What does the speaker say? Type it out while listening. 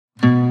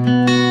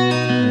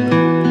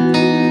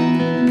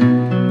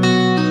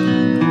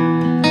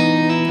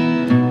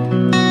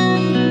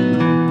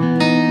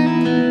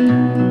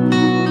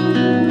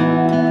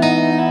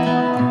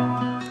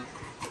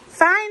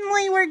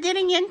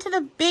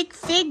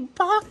big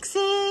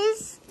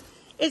boxes.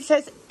 It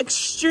says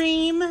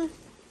Extreme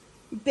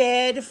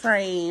Bed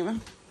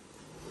Frame.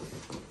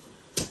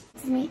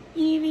 It's me,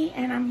 Evie,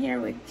 and I'm here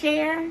with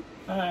Jer.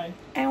 Hi.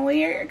 And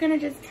we're going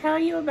to just tell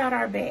you about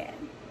our bed.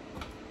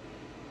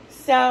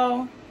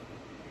 So,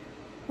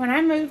 when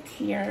I moved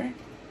here,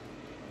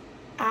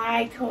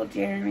 I told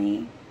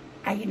Jeremy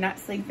I could not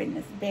sleep in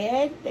this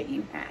bed that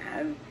you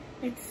have.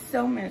 It's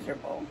so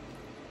miserable.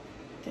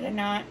 Did I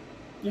not?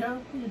 Yeah,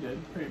 you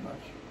did, pretty much.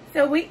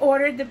 So we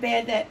ordered the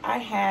bed that I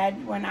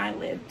had when I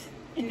lived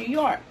in New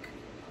York.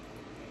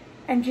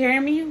 And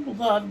Jeremy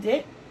loved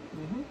it.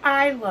 Mm-hmm.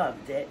 I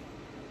loved it.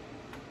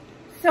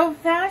 So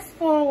fast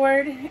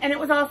forward, and it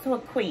was also a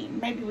queen.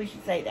 Maybe we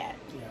should say that.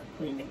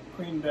 Yeah,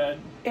 queen bed.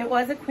 It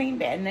was a queen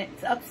bed, and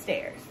it's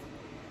upstairs.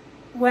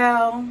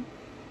 Well,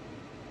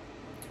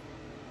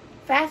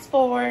 fast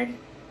forward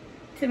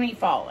to me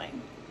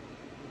falling.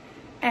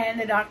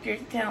 And the doctor's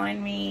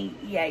telling me,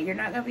 yeah, you're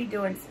not going to be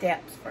doing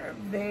steps for a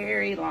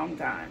very long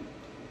time.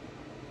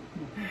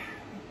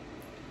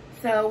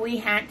 So we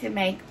had to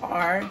make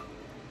our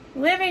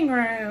living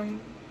room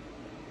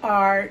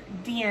our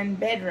den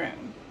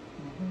bedroom.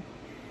 Mm-hmm.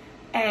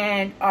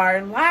 And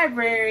our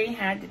library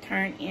had to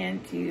turn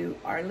into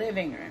our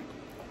living room.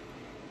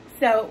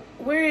 So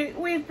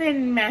we've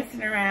been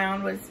messing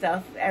around with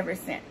stuff ever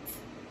since.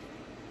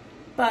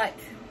 But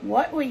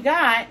what we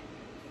got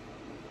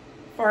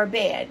for a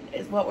bed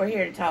is what we're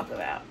here to talk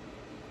about.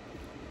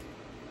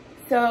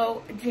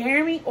 So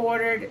Jeremy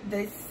ordered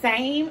the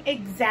same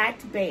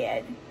exact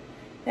bed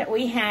that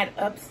we had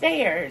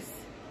upstairs,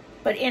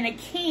 but in a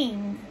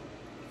king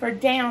for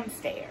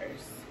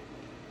downstairs.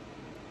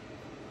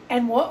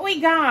 And what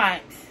we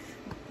got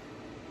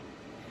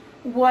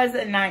was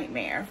a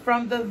nightmare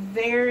from the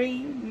very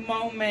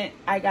moment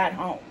I got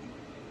home.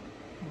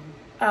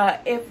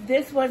 If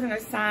this wasn't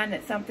a sign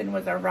that something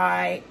was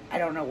awry, I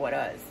don't know what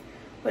was.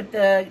 But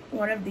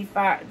one of the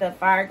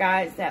fire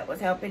guys that was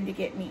helping to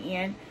get me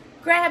in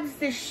grabs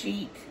the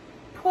sheet,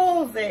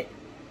 pulls it,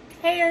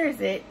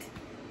 tears it,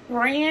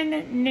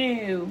 brand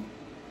new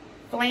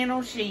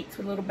flannel sheets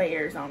with little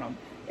bears on them,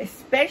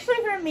 especially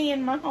for me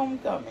in my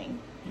homecoming.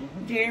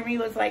 Mm-hmm. Jeremy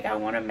was like, I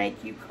want to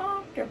make you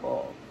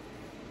comfortable.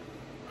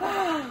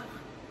 And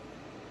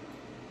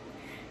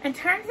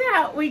turns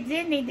out we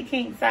did need the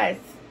king size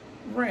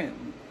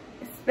room,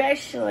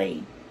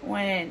 especially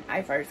when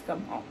I first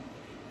come home.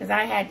 Because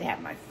I had to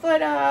have my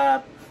foot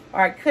up,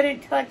 or I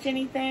couldn't touch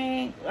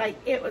anything. Like,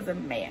 it was a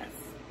mess.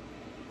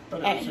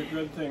 But it was a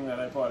good thing that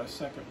I bought a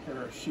second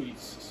pair of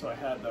sheets, so I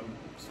had them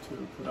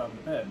to put on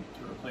the bed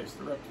to replace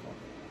the ripped one.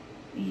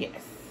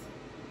 Yes.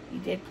 You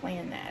did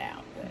plan that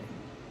out good.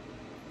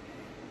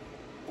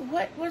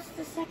 What was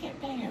the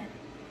second pair?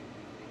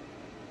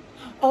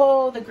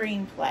 Oh, the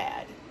green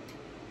plaid.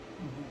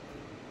 Mm-hmm.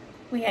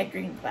 We had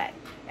green plaid.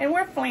 And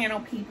we're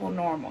flannel people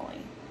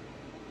normally.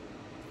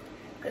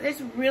 Because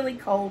it's really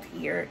cold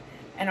here,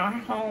 and our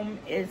home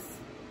is,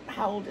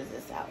 how old is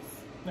this house?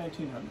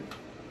 1900.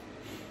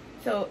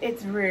 So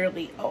it's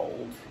really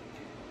old.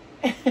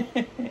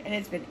 And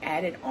it's been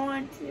added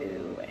on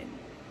to,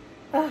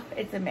 and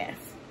it's a mess.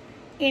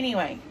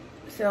 Anyway,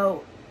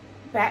 so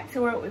back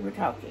to what we were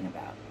talking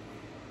about.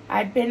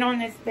 I've been on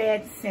this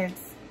bed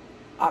since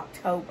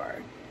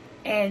October,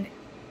 and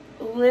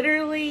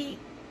literally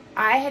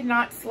I had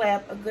not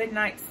slept a good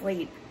night's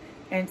sleep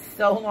in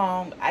so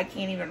long, I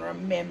can't even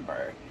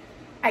remember.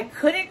 I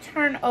couldn't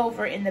turn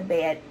over in the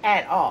bed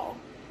at all.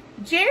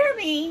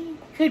 Jeremy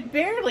could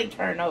barely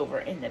turn over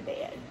in the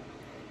bed.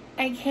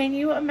 And can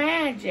you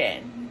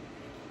imagine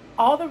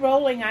all the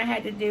rolling I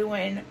had to do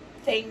in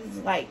things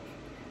like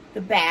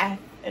the bath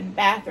and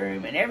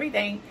bathroom and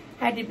everything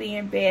had to be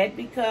in bed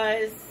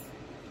because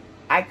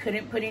I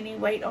couldn't put any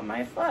weight on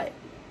my foot.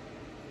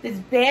 This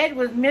bed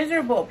was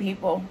miserable,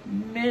 people.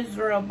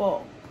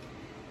 Miserable.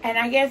 And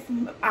I guess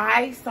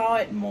I saw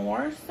it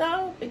more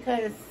so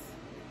because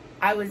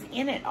I was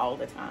in it all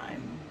the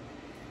time.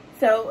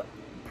 So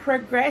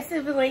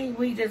progressively,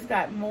 we just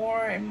got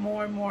more and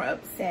more and more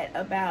upset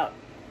about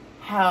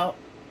how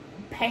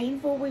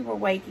painful we were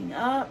waking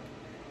up,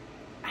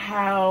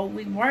 how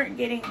we weren't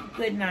getting a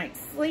good night's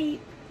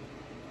sleep,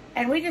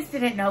 and we just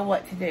didn't know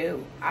what to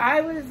do. I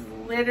was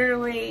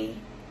literally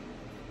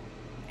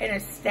in a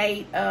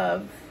state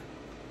of,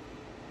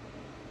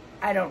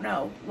 I don't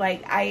know,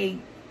 like I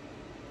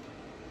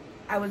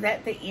was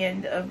at the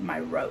end of my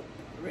rope,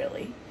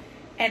 really.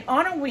 And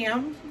on a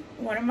whim,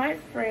 one of my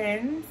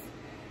friends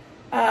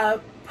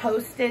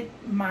posted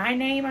my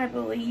name, I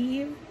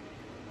believe,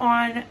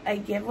 on a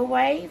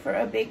giveaway for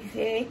a Big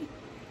Fig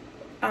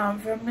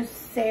from Miss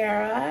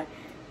Sarah.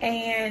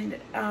 And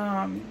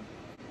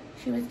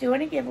she was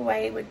doing a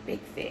giveaway with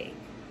Big Fig.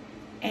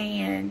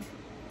 And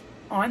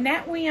on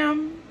that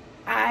whim,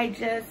 I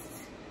just,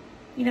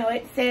 you know,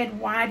 it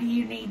said, why do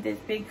you need this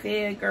Big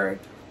Fig? Or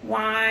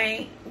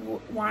why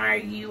are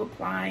you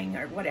applying,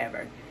 or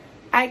whatever.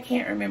 I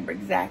can't remember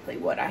exactly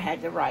what I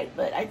had to write,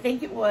 but I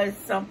think it was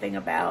something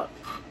about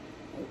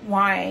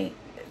why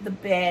the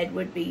bed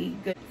would be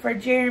good for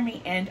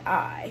Jeremy and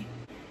I.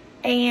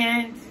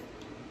 And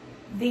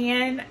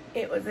then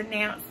it was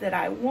announced that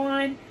I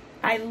won.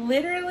 I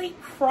literally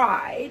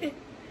cried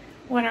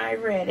when I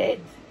read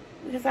it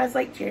because I was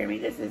like, Jeremy,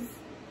 this is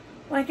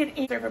like an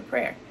answer of a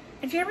prayer.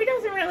 And Jeremy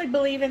doesn't really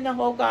believe in the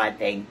whole God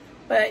thing,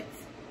 but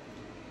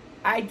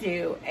I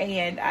do.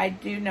 And I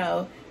do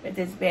know that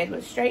this bed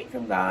was straight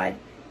from God.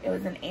 It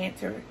was an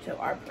answer to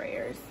our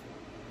prayers.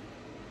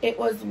 It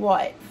was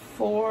what,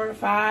 4 or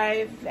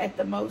 5 at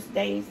the most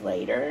days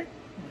later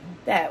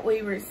that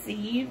we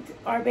received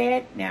our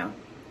bed. Now,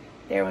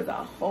 there was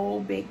a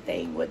whole big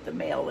thing with the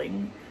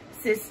mailing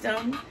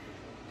system,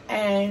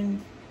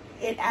 and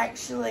it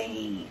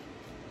actually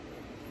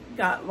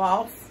got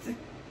lost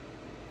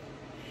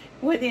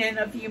within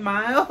a few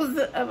miles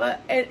of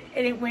and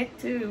it went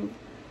to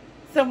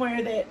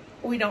somewhere that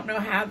we don't know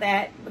how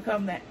that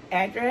become that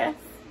address.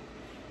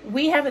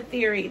 We have a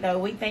theory, though.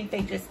 We think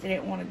they just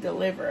didn't want to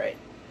deliver it,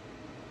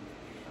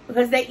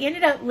 because they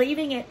ended up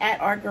leaving it at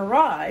our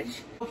garage.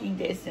 Walking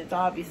distance,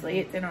 obviously,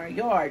 it's in our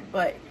yard,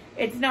 but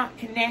it's not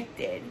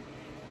connected.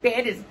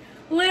 Bed is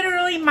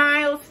literally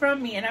miles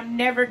from me, and I'm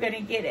never going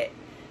to get it.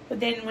 But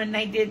then when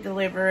they did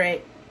deliver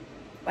it,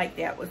 like,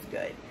 that was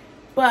good.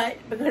 But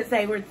because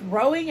they were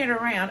throwing it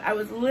around, I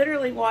was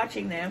literally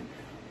watching them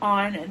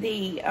on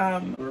the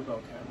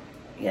doorbell camera.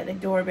 Yeah, the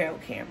doorbell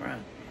camera.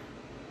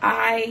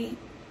 I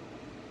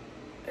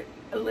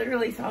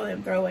literally saw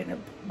them throwing the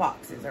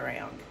boxes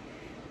around.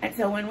 And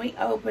so when we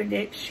opened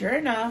it, sure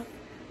enough,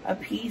 a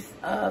piece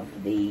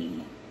of the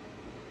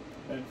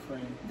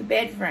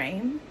bed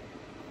frame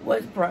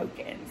was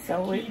broken.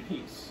 So key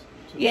piece.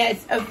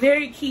 Yes, a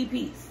very key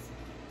piece.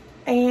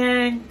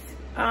 And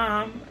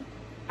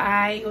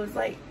I was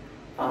like,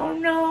 oh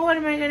no, what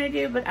am I gonna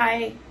do? But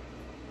I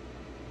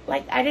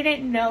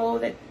didn't know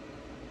that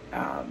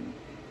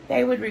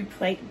they would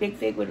replace, Big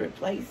Fig would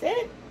replace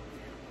it,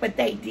 but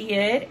they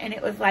did. And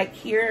it was like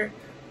here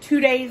 2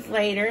 days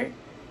later.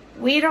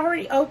 We had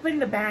already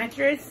opened the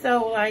mattress,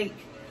 so like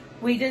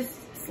we just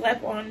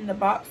slept on the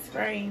box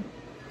frame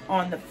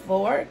on the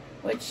floor,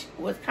 which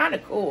was kind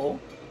of cool.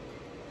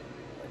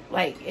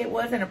 Like, it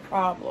wasn't a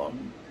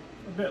problem.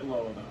 A bit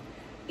low though.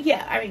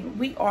 Yeah, I mean,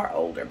 we are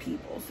older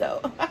people,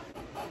 so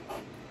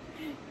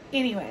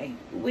anyway,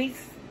 we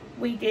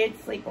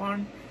did sleep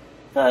on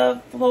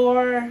the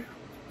floor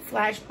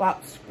 /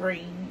 box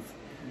screens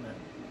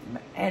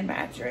and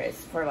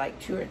mattress for like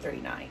 2 or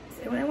 3 nights.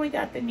 And then we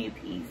got the new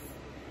piece,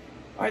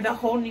 or the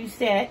whole new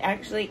set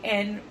actually,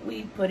 and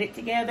we put it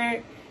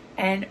together,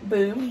 and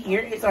boom, here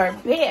is our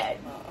bed.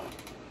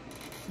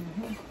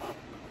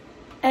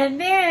 And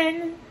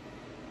then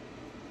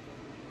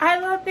I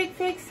love Big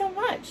Fig so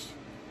much.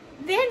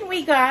 Then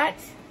we got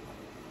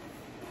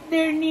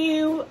their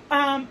new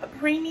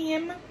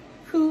premium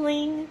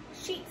cooling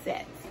sheet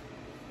sets.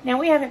 Now,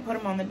 we haven't put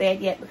them on the bed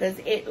yet because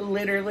it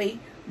literally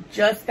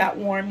just got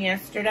warm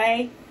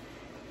yesterday.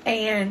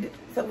 And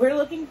so we're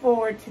looking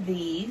forward to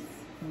these.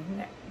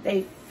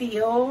 They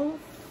feel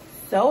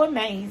so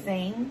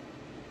amazing.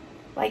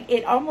 Like,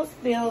 it almost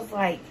feels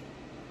like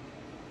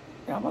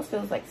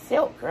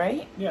silk,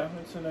 right? Yeah,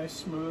 it's a nice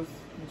smooth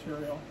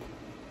material.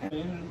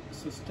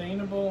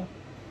 Sustainable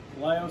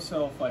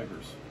lyocell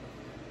fibers.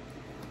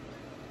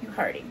 You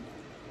heard him.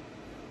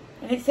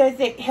 And it says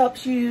it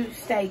helps you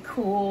stay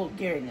cool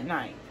during the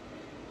night.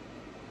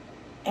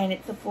 And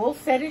it's a full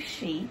set of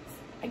sheets.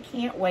 I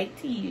can't wait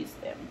to use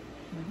them.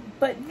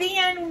 But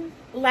then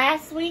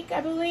last week,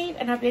 I believe,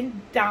 and I've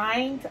been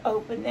dying to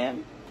open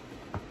them,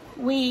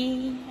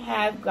 we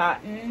have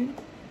gotten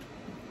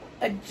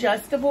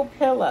adjustable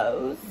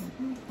pillows.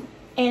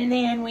 And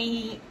then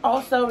we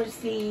also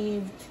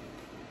received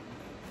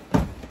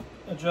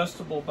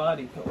adjustable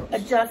body pillows.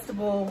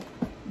 Adjustable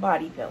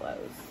body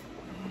pillows.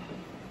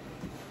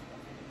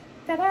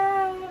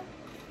 Ta-da!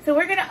 So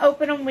we're going to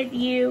open them with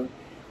you.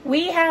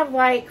 We have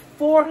like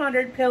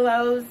 400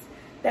 pillows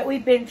that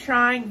we've been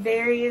trying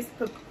various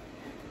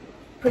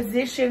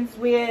positions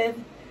with,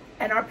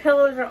 and our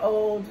pillows are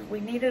old. We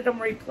needed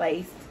them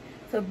replaced.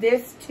 So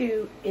this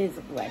too is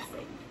a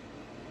blessing.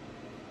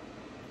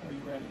 Are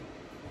you ready?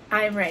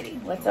 I am ready.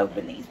 Let's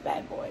open these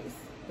bad boys.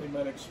 They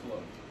might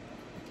explode.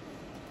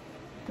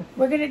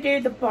 We're going to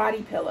do the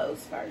body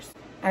pillows first.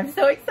 I'm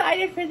so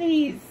excited for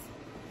these.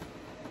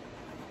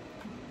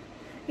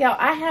 Y'all,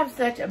 I have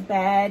such a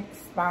bad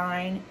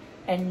spine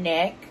and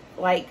neck.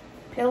 Like,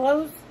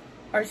 pillows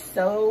are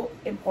so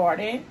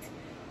important.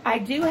 I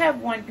do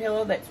have one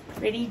pillow that's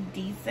pretty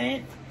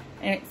decent,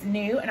 and it's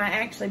new, and I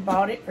actually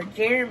bought it for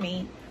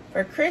Jeremy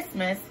for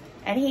Christmas,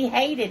 and he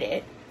hated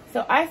it.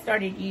 So I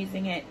started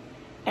using it,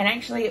 and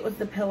actually it was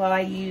the pillow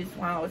I used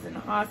while I was in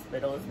the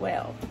hospital as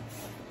well.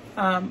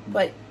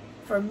 But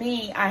for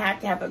me, I have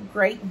to have a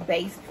great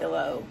base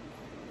pillow,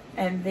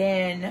 and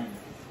then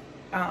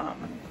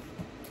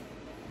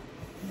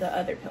the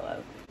other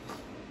pillow.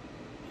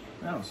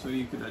 Oh, so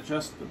you could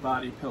adjust the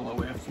body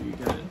pillow after you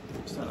get it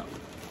set up.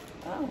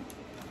 Oh.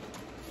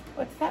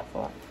 What's that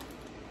for?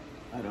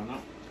 I don't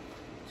know.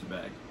 It's a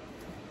bag.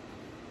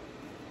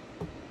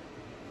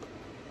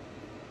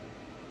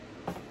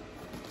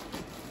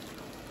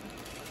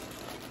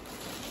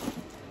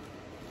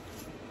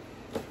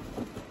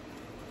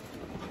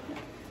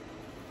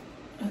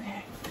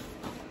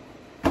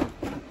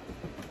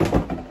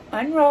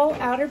 Unroll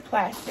outer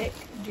plastic.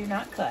 Do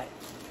not cut.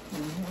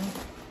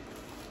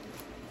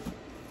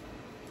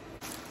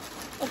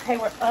 Okay,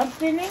 we're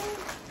opening.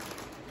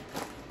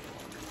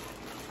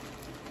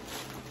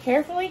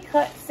 Carefully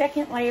cut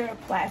second layer of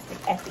plastic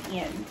at the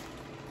end.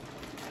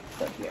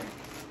 So here.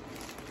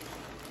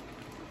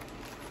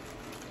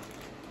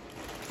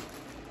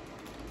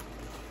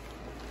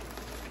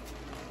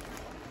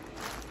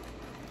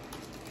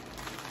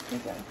 Here we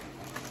go.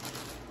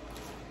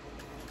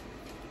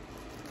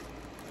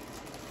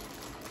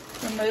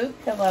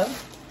 Remove pillow. Is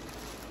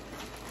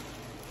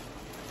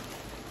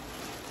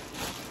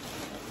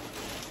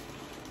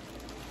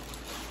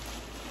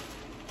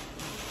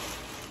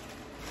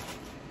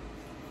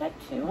that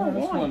two or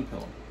that's one? One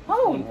pillow.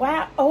 Oh, one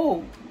wow.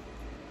 Oh,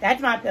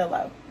 that's my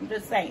pillow. I'm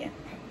just saying.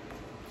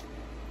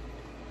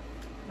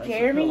 That's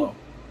Jeremy?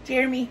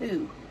 Jeremy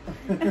who?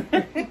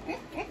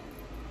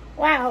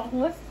 Wow,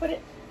 let's put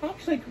it.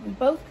 Actually, we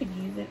both could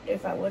use it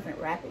if I wasn't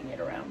wrapping it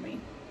around me.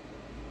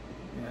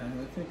 Yeah,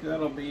 I think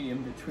that'll be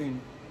in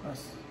between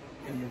us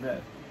and the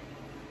bed.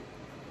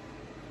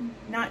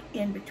 Not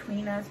in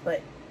between us,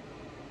 but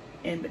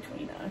in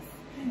between us.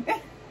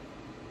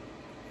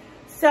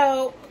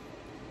 So,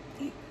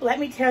 let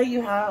me tell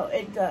you how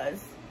it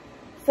does.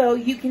 So,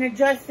 you can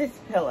adjust this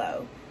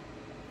pillow.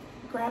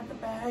 Grab the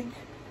bag.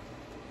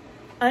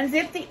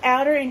 Unzip the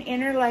outer and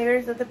inner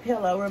layers of the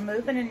pillow.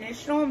 Remove an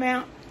initial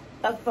amount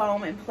of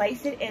foam and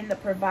place it in the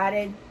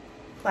provided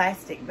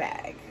plastic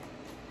bag.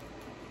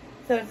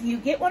 So if you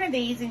get one of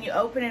these and you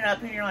open it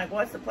up and you're like,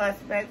 what's the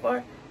plastic bag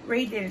for?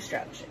 Read the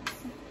instructions.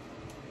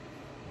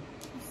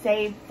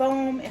 Save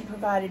foam in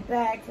provided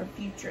bag for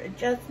future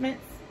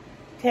adjustments.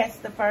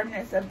 Test the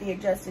firmness of the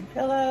adjusted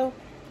pillow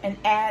and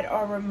add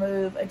or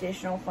remove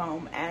additional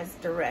foam as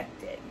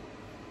directed.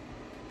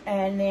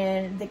 And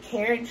then the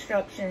care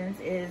instructions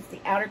is the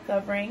outer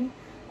covering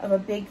of a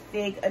Big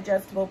Fig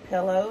adjustable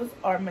pillows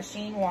are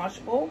machine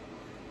washable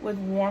with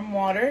warm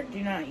water. Do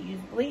not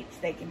use bleach.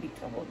 They can be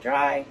tumble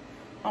dry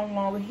on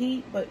low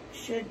heat, but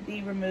should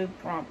be removed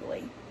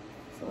promptly.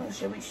 So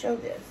should we show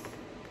this?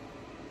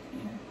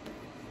 Yeah.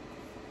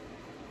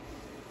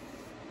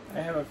 I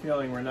have a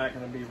feeling we're not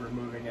going to be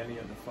removing any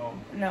of the foam.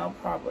 No,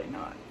 probably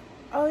not.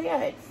 Oh yeah,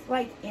 it's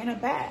like in a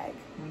bag.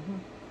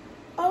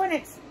 Oh, and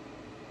it's,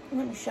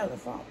 let me show the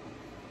foam.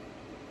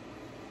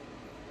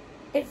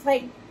 It's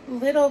like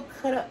little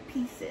cut up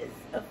pieces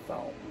of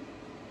foam.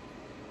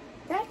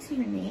 That's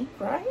unique,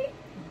 right?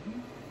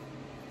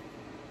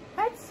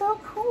 That's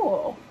so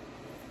cool.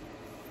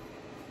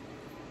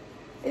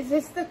 Is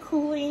this the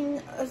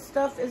cooling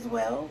stuff as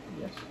well?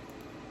 Yes.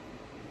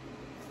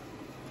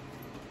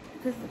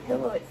 Because the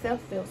pillow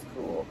itself feels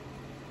cool.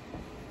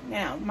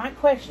 Now, my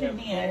question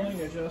Cooling,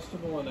 is...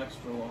 adjustable, and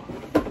extra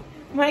long.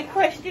 My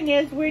question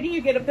is, where do you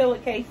get a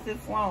pillowcase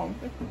this long?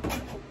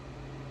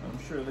 I'm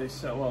sure they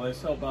sell, well, they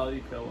sell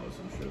body pillows.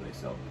 I'm sure they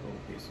sell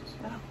pillowcases.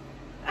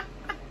 Oh.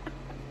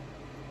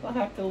 We'll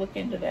have to look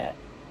into that.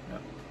 Yeah.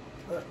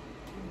 But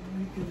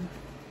we can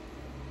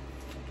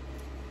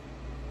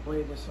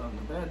lay this on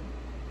the bed.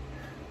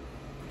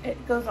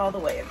 It goes all the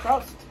way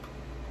across,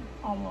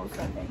 almost,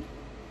 I think.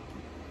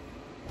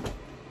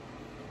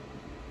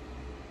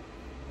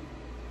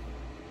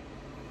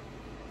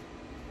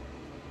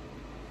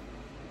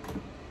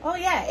 Oh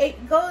yeah,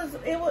 it goes.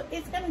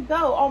 It's going to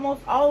go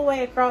almost all the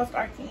way across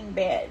our king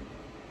bed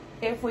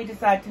if we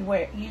decide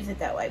to use it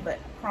that way. But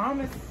I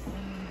promise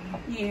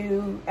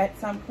you, at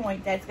some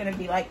point, that's going to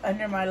be like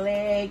under my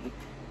leg,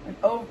 and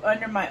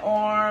under my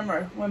arm,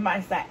 or when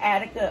my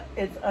sciatica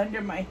is under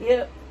my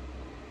hip.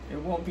 It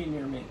won't be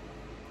near me.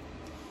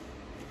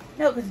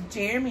 No, because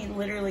Jeremy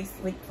literally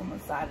sleeps on the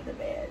side of the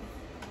bed.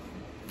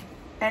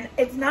 And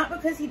it's not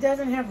because he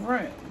doesn't have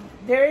room.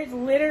 There is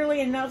literally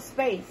enough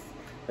space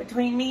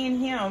between me and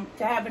him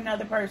to have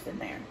another person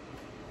there.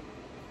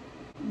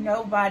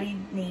 Nobody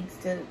needs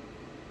to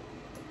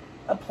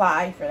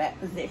apply for that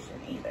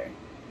position either.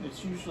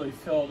 It's usually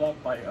filled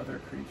up by other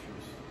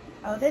creatures.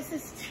 Oh, this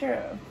is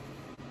true.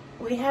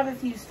 We have a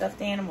few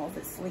stuffed animals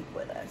that sleep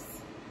with us.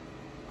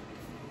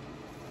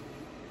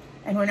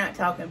 And we're not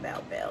talking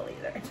about Belle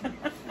either.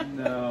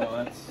 No,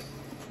 that's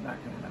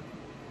not going to happen.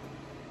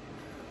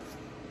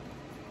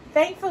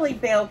 Thankfully,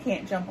 Belle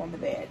can't jump on the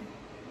bed.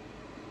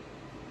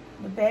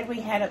 The bed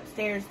we had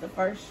upstairs, the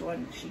first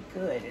one, she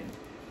could. And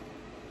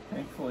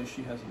thankfully,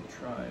 she hasn't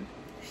tried.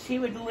 She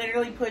would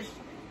literally push.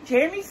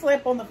 Jeremy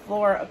slept on the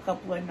floor a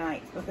couple of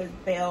nights because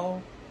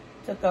Belle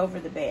took over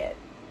the bed.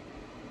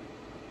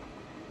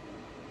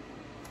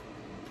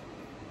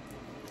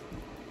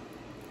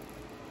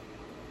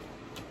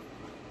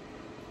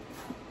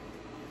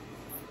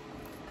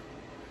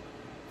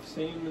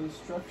 Same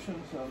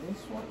instructions on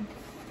this one.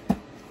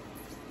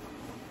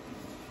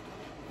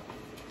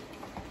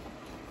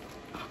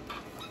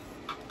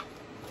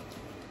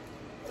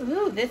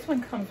 Ooh, this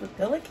one comes with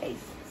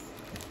pillowcases.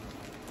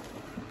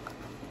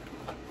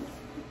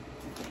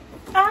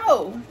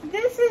 Oh,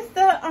 this is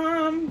the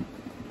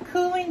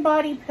cooling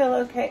body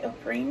pillowcase,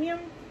 premium.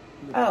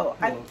 Oh,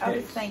 I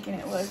was thinking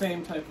it was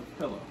same type of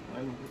pillow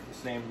and with the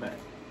same bag.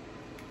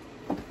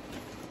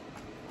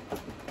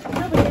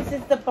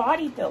 This is the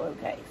body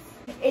pillowcase.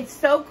 It's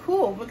so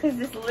cool because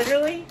this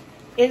literally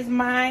is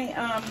my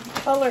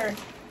color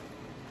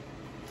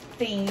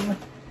theme.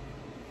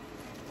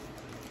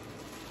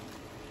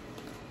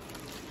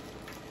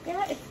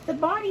 Yeah, it's the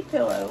body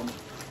pillow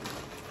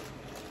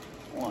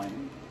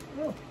one.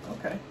 Oh,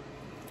 okay.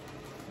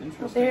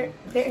 Interesting. Well,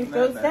 there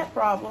goes that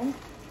problem.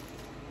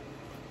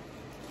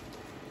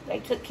 They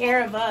took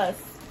care of us.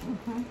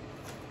 Mm-hmm.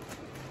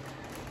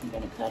 I'm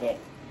gonna cut it.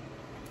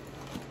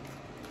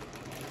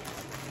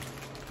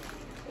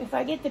 If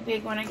I get the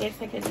big one, I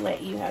guess I could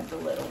let you have the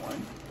little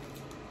one.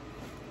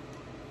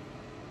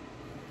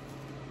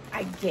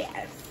 I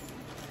guess.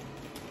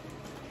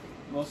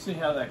 We'll see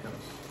how that goes.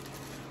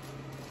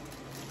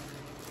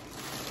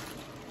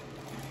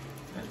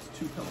 That's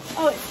 2 pillows.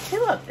 Oh, it's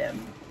 2 of them.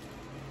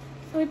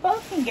 So we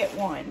both can get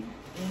one.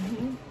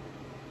 Mm-hmm.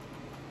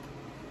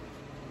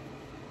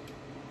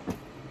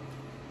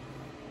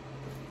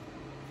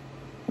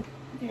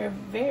 They're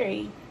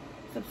very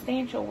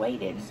substantial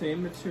weighted.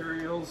 Same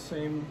materials,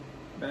 same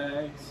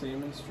bag,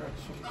 same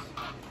instructions.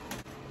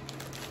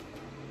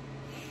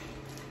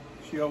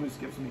 She always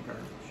gives me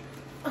garbage.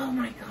 Oh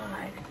my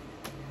God.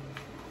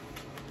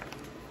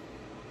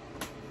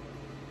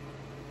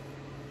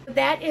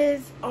 That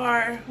is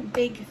our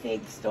Big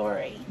Fig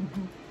story.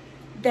 Mm-hmm.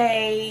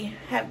 They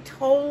have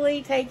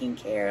totally taken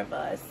care of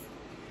us.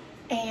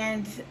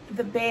 And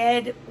the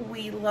bed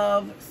we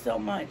love so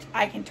much.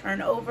 I can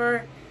turn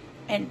over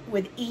and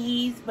with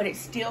ease, but it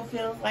still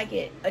feels like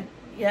it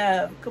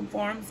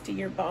conforms to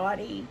your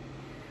body.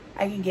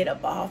 I can get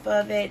up off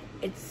of it.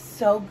 It's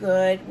so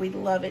good. We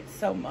love it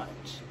so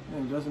much.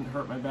 And it doesn't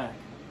hurt my back.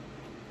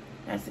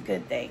 That's a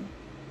good thing.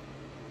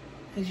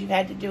 Because you've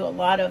had to do a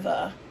lot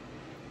of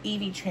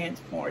Evie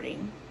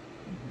transporting.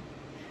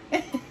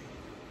 Mm-hmm.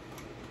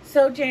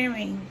 So,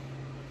 Jeremy,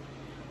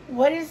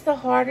 what is the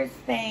hardest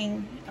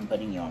thing? I'm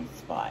putting you on the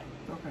spot.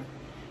 Okay.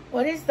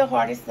 What is the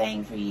hardest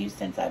thing for you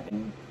since I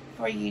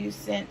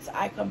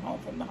come home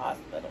from the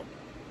hospital?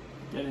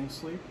 Getting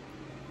sleep.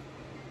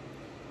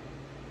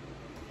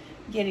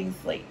 Getting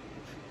sleep.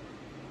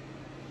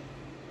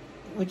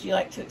 Would you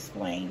like to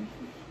explain?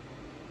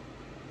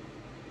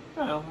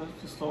 Well, there's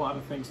just a lot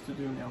of things to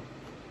do now.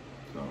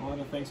 So a lot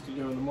of things to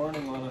do in the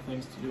morning, a lot of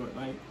things to do at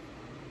night.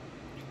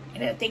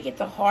 And I think it's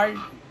a hard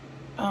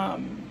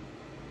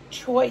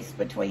choice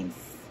between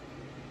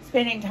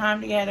spending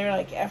time together,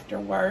 like after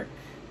work,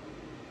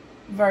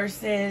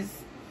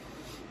 versus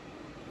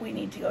we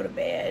need to go to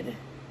bed.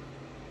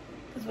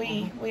 Because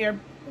we're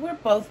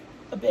both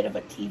a bit of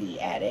a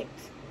TV addict.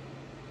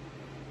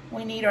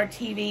 We need our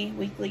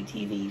weekly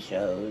TV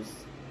shows.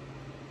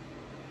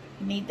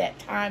 We need that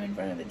time in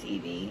front of the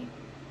TV.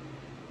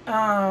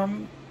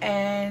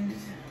 And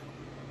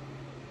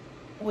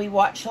we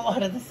watch a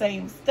lot of the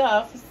same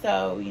stuff,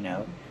 so, you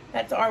know,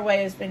 that's our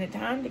way of spending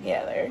time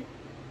together.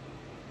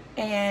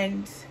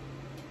 And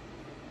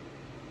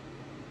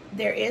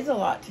there is a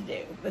lot to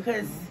do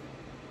because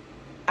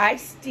I'm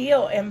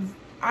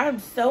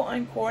so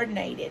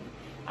uncoordinated.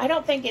 I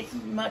don't think it's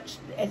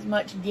as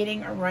much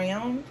getting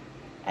around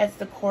as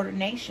the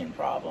coordination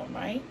problem,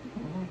 right?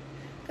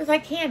 Because I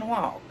can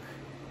walk.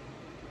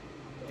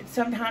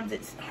 Sometimes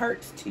it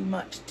hurts too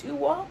much to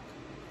walk.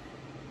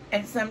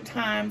 And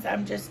sometimes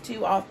I'm just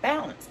too off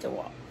balance to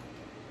walk.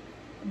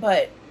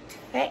 But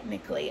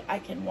technically, I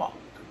can walk.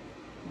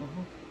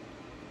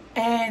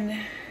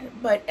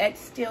 But it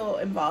still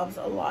involves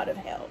a lot of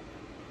help.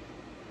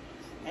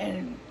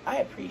 And I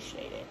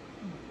appreciate it.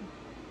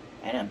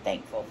 And I'm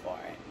thankful for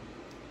it.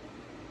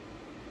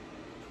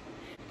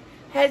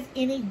 Has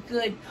any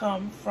good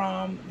come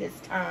from this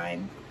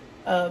time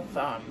of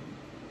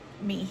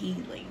me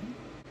healing?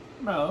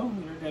 Well,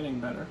 you're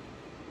getting better.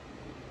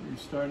 You're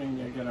starting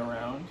to get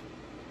around.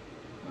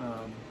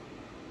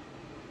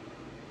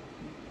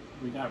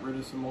 We got rid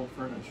of some old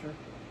furniture.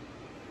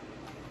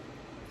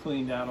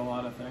 Cleaned out a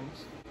lot of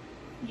things.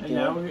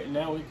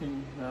 Now we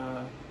can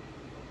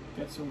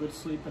get some good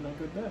sleep in a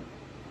good bed.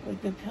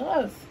 With good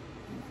pillows.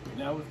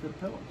 Now with good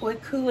pillows.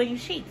 With cooling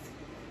sheets.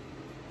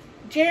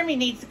 Jeremy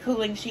needs the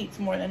cooling sheets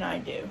more than I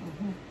do.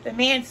 The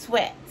man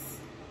sweats.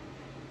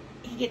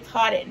 He gets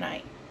hot at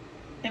night.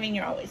 I mean,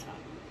 you're always hot.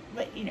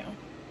 But, you know,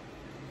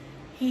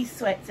 he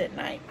sweats at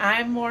night.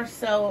 I'm more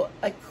so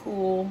a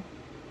cool...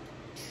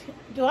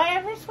 Do I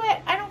ever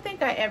sweat? I don't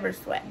think I ever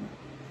sweat.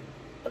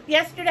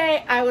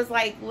 Yesterday, I was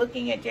like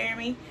looking at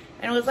Jeremy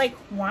and I was like,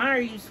 why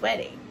are you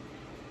sweating?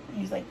 And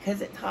he's like,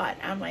 because it's hot.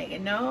 I'm like,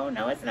 no,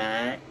 it's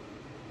not.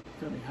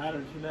 It's going to be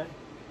hotter today.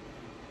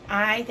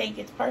 I think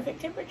it's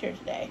perfect temperature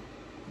today.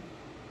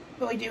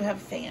 But we do have a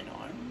fan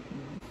on.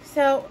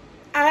 So,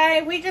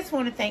 we just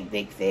want to thank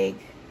Big Fig.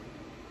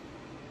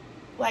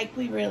 Like,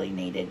 we really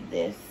needed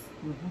this.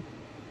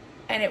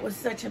 And it was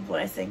such a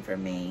blessing for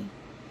me.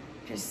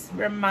 Just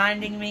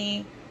reminding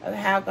me of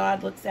how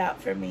God looks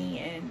out for me.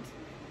 And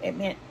it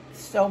meant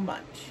so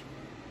much.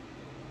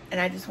 And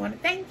I just want to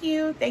thank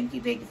you. Thank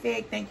you, Big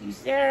Fig. Thank you,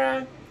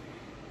 Sarah.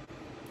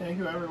 Thank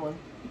you, everyone.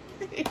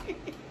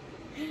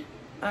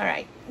 All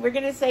right. We're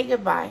going to say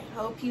goodbye.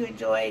 Hope you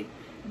enjoyed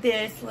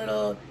this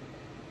little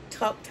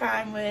talk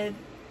time with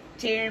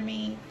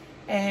Jeremy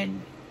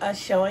and us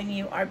showing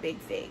you our big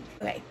fig.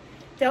 Okay,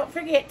 don't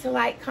forget to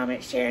like,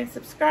 comment, share, and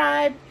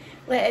subscribe.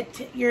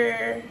 Let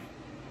your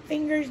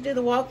fingers do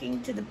the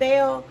walking to the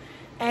bell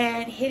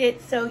and hit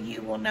it so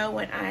you will know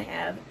when I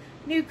have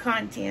new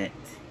content.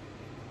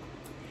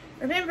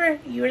 Remember,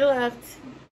 you are loved.